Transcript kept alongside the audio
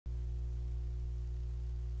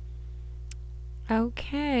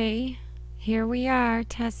Okay, here we are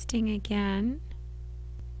testing again.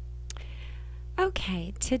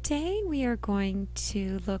 Okay, today we are going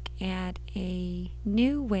to look at a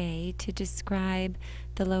new way to describe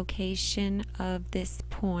the location of this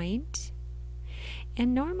point.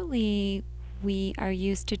 And normally we are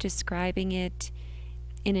used to describing it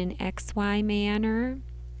in an XY manner,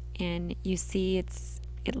 and you see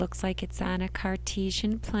it looks like it's on a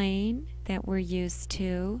Cartesian plane that we're used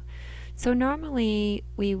to. So normally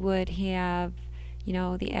we would have,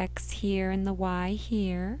 the X here and the Y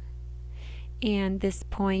here, and this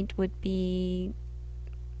point would be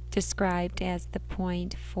described as the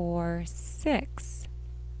point 4, 6.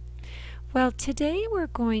 Well, today we're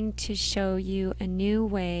going to show you a new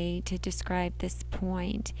way to describe this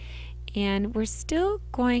point, and we're still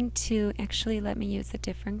going to, actually let me use a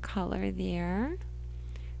different color there.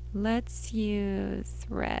 Let's use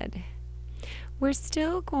red. We're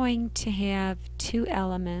still going to have two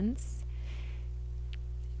elements,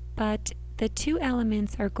 but the two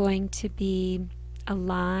elements are going to be a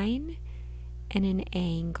line and an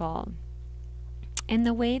angle. And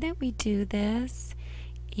the way that we do this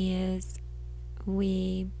is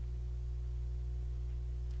we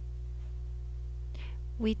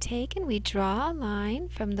take and we draw a line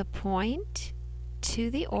from the point to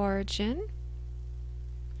the origin,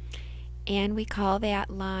 and we call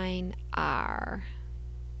that line R.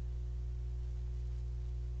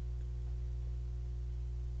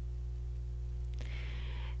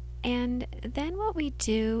 And then what we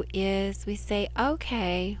do is we say,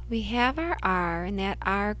 okay, we have our R, and that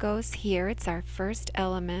R goes here. It's our first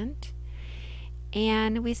element.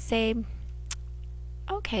 And we say,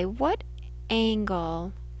 okay, what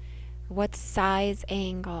angle, what size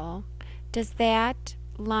angle does that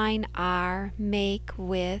line R make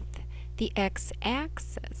with the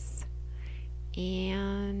x-axis?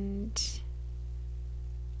 And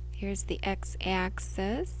here's the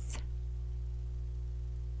x-axis.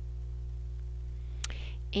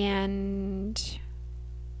 And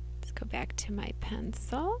let's go back to my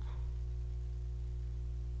pencil.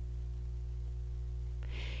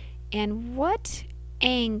 And what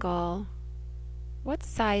angle, what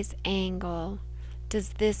size angle does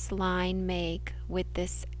this line make with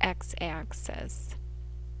this x-axis?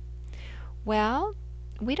 Well,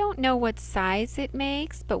 we don't know what size it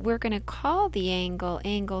makes, but we're going to call the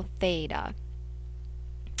angle theta.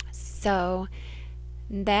 So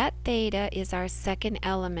that theta is our second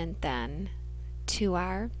element then to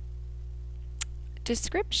our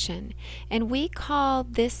description. And we call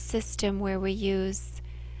this system where we use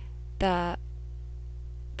the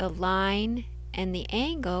line and the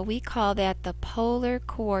angle, we call that the polar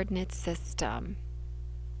coordinate system.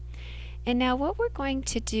 And now what we're going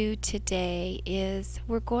to do today is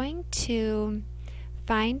we're going to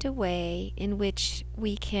find a way in which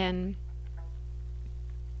we can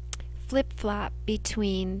flip-flop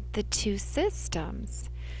between the two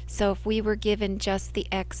systems. So if we were given just the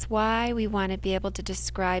XY, we want to be able to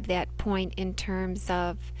describe that point in terms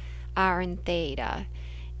of R and theta.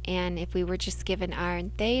 And if we were just given R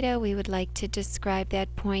and theta, we would like to describe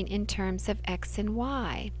that point in terms of X and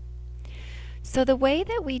Y. So the way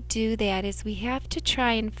that we do that is we have to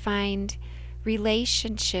try and find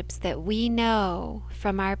relationships that we know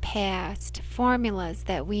from our past, formulas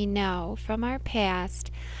that we know from our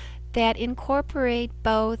past that incorporate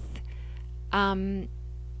both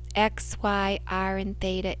X, Y, R, and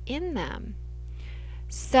theta in them.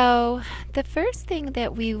 So the first thing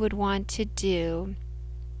that we would want to do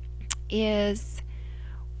is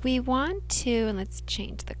we want to, and let's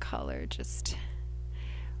change the color just,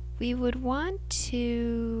 we would want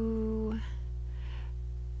to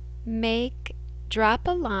drop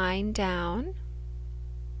a line down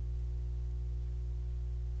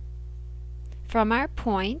from our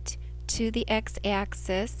point to the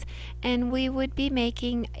x-axis, and we would be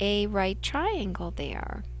making a right triangle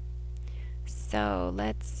there. So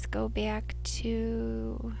let's go back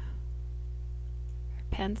to our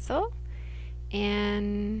pencil,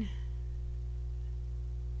 and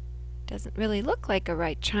doesn't really look like a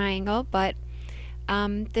right triangle, but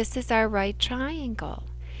this is our right triangle.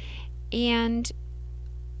 And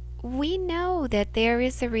we know that there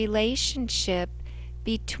is a relationship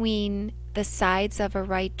between the sides of a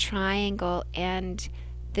right triangle and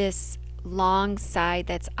this long side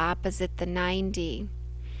that's opposite the 90.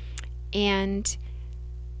 And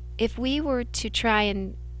if we were to try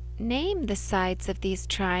and name the sides of these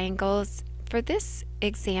triangles, for this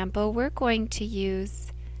example we're going to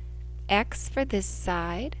use X for this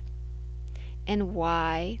side and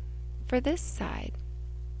Y for this side.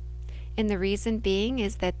 And the reason being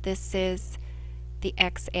is that this is the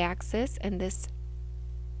x-axis and this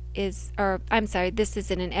is, or I'm sorry, this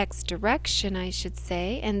is in an x direction, I should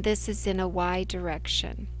say, and this is in a y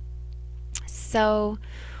direction. So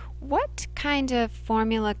what kind of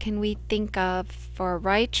formula can we think of for a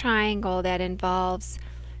right triangle that involves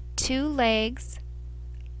two legs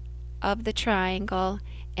of the triangle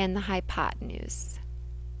and the hypotenuse?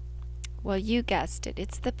 Well, you guessed it.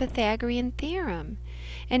 It's the Pythagorean theorem.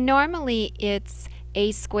 And normally it's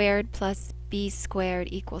a squared plus b squared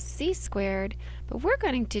equals c squared, but we're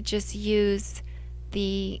going to just use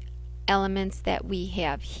the elements that we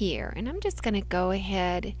have here. And I'm just going to go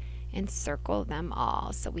ahead and circle them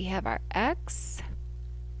all. So we have our x,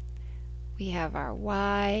 we have our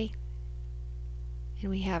y,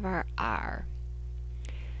 and we have our r.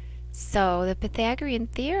 So the Pythagorean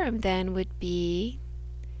theorem then would be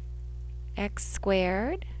x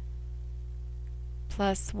squared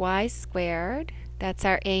plus y squared, that's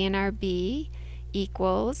our a and our b,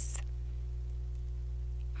 equals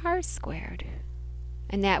r squared.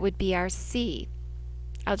 And that would be our c.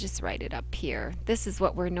 I'll just write it up here. This is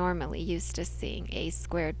what we're normally used to seeing. A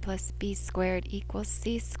squared plus b squared equals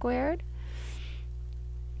c squared.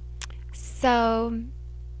 So,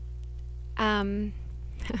 doesn't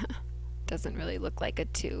really look like a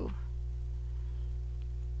 2.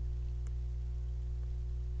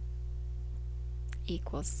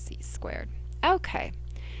 Equals c squared. Okay,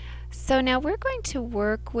 so now we're going to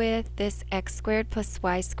work with this x squared plus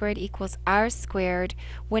y squared equals r squared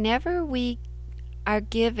whenever we are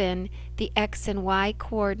given the x and y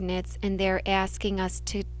coordinates and they're asking us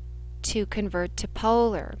to convert to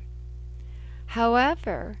polar.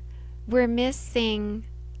 However, we're missing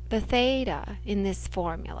the theta in this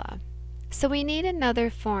formula. So we need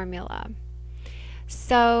another formula.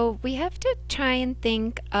 So we have to try and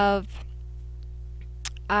think of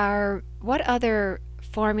what other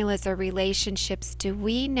formulas or relationships do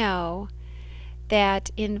we know that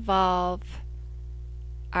involve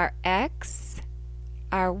our x,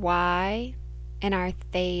 our y, and our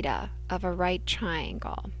theta of a right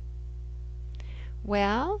triangle.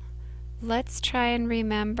 Well, let's try and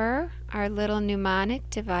remember our little mnemonic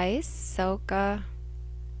device, SOHCAHTOA.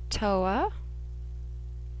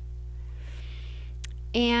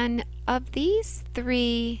 And of these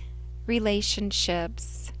three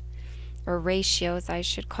relationships, or ratios I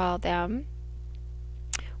should call them,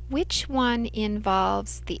 which one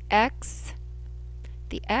involves the x,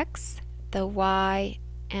 the y,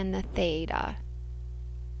 and the theta?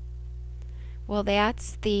 Well,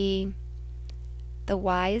 that's the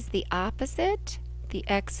y is the opposite, the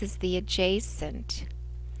x is the adjacent.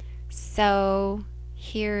 So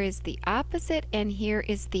here is the opposite and here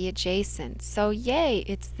is the adjacent. So yay,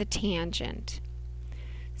 it's the tangent.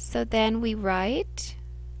 So then we write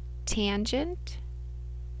tangent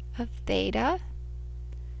of theta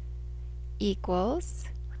equals,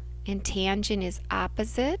 and tangent is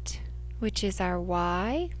opposite, which is our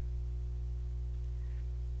y,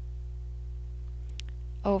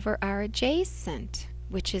 over our adjacent,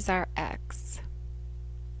 which is our x.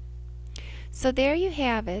 So there you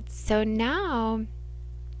have it. So now,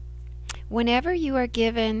 whenever you are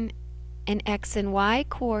given an x and y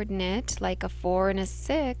coordinate, like a 4 and a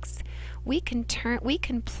 6, we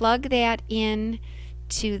can plug that in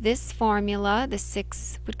to this formula. The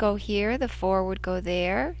 6 would go here, the 4 would go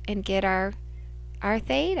there, and get our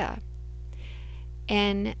theta.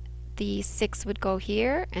 And the 6 would go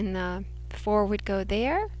here, and the 4 would go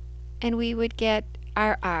there, and we would get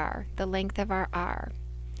our r, the length of our r.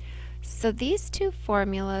 So these two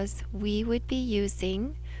formulas we would be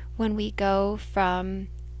using when we go from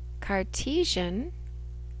Cartesian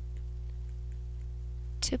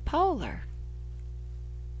to polar.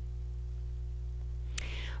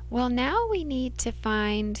 Well, now we need to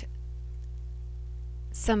find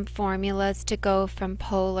some formulas to go from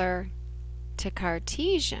polar to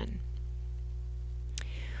Cartesian.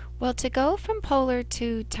 Well, to go from polar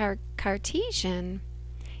to Cartesian,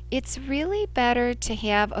 it's really better to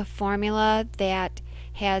have a formula that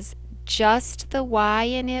has just the y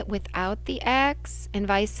in it without the x, and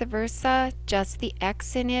vice versa, just the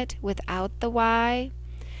x in it without the y.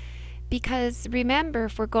 Because remember,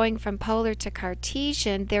 if we're going from polar to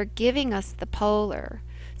Cartesian, they're giving us the polar.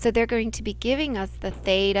 So they're going to be giving us the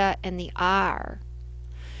theta and the r.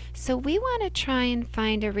 So we want to try and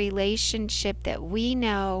find a relationship that we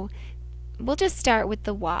know. We'll just start with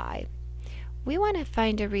the y. We want to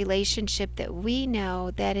find a relationship that we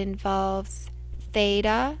know that involves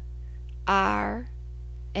theta, r,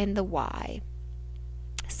 and the y.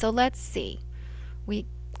 So let's see. We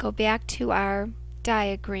go back to our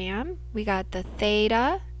diagram. We got the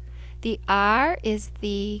theta. The r is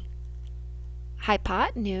the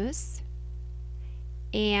hypotenuse,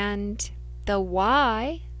 and the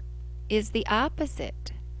y is the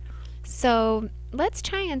opposite. So let's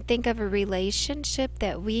try and think of a relationship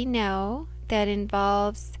that we know that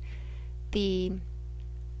involves the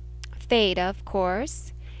theta, of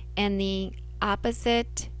course, and the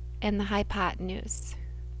opposite and the hypotenuse.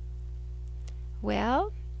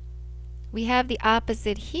 Well, we have the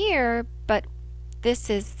opposite here, but this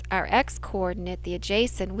is our x-coordinate, the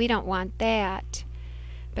adjacent. We don't want that.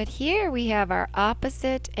 But here we have our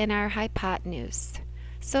opposite and our hypotenuse.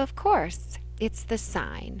 So of course, it's the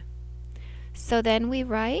sine. So then we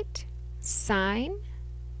write sine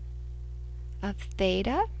of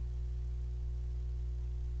theta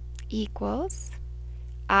equals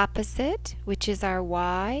opposite, which is our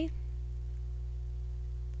y,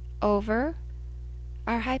 over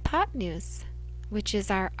our hypotenuse, which is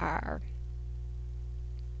our r.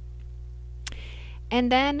 And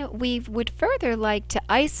then we would further like to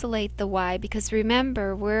isolate the y, because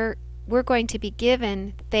remember, we're going to be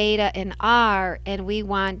given theta and r, and we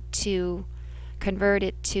want to convert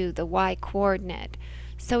it to the y coordinate.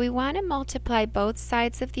 So we want to multiply both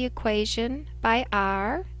sides of the equation by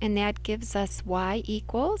r, and that gives us y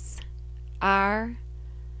equals r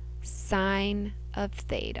sine of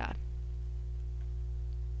theta.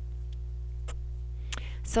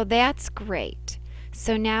 So that's great.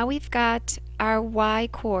 So now we've got our y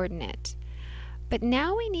coordinate. But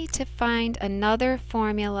now we need to find another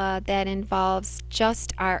formula that involves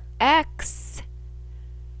just our x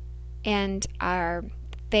and our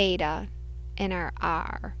theta and our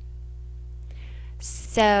r.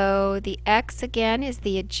 So the x again is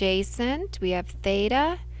the adjacent. We have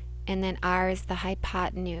theta, and then r is the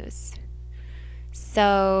hypotenuse.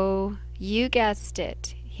 So you guessed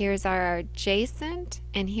it. Here's our adjacent,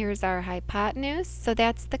 and here's our hypotenuse. So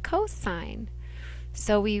that's the cosine.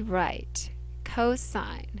 So we write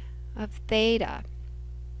cosine of theta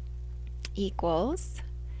equals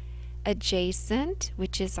adjacent,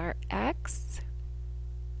 which is our x,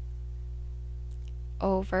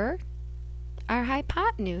 over our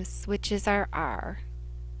hypotenuse, which is our r.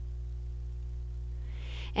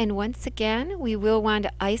 And once again, we will want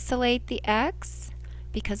to isolate the x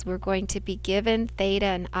because we're going to be given theta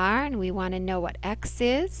and r, and we want to know what x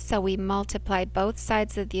is. So we multiply both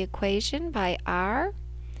sides of the equation by r,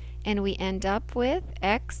 and we end up with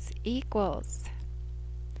x equals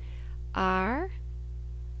r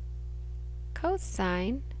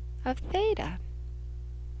cosine of theta.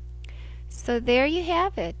 So there you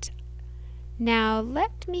have it. Now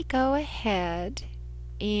let me go ahead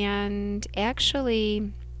and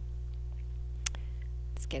actually,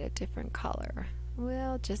 let's get a different color.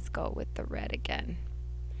 We'll just go with the red again.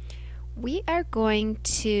 We are going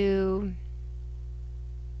to,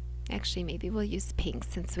 actually maybe we'll use pink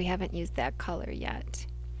since we haven't used that color yet.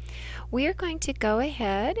 We are going to go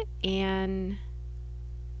ahead and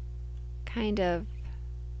kind of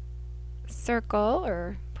circle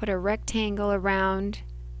or put a rectangle around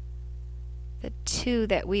the two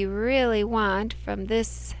that we really want from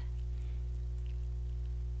this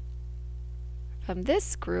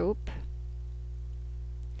group.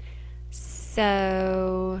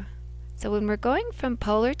 So when we're going from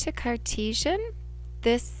polar to Cartesian,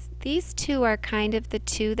 these two are kind of the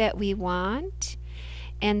two that we want.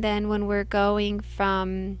 And then when we're going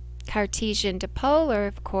from Cartesian to polar,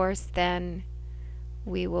 of course, then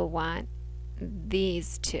we will want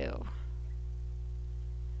these two.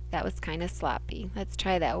 That was kind of sloppy. Let's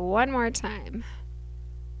try that one more time.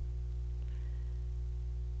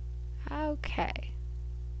 Okay.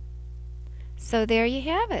 So there you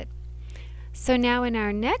have it. So now in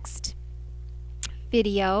our next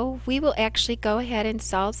video, we will actually go ahead and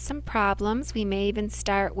solve some problems. We may even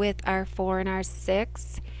start with our 4 and our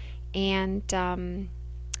 6, and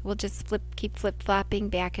we'll just keep flip-flopping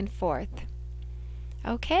back and forth.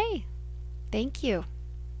 Okay, thank you.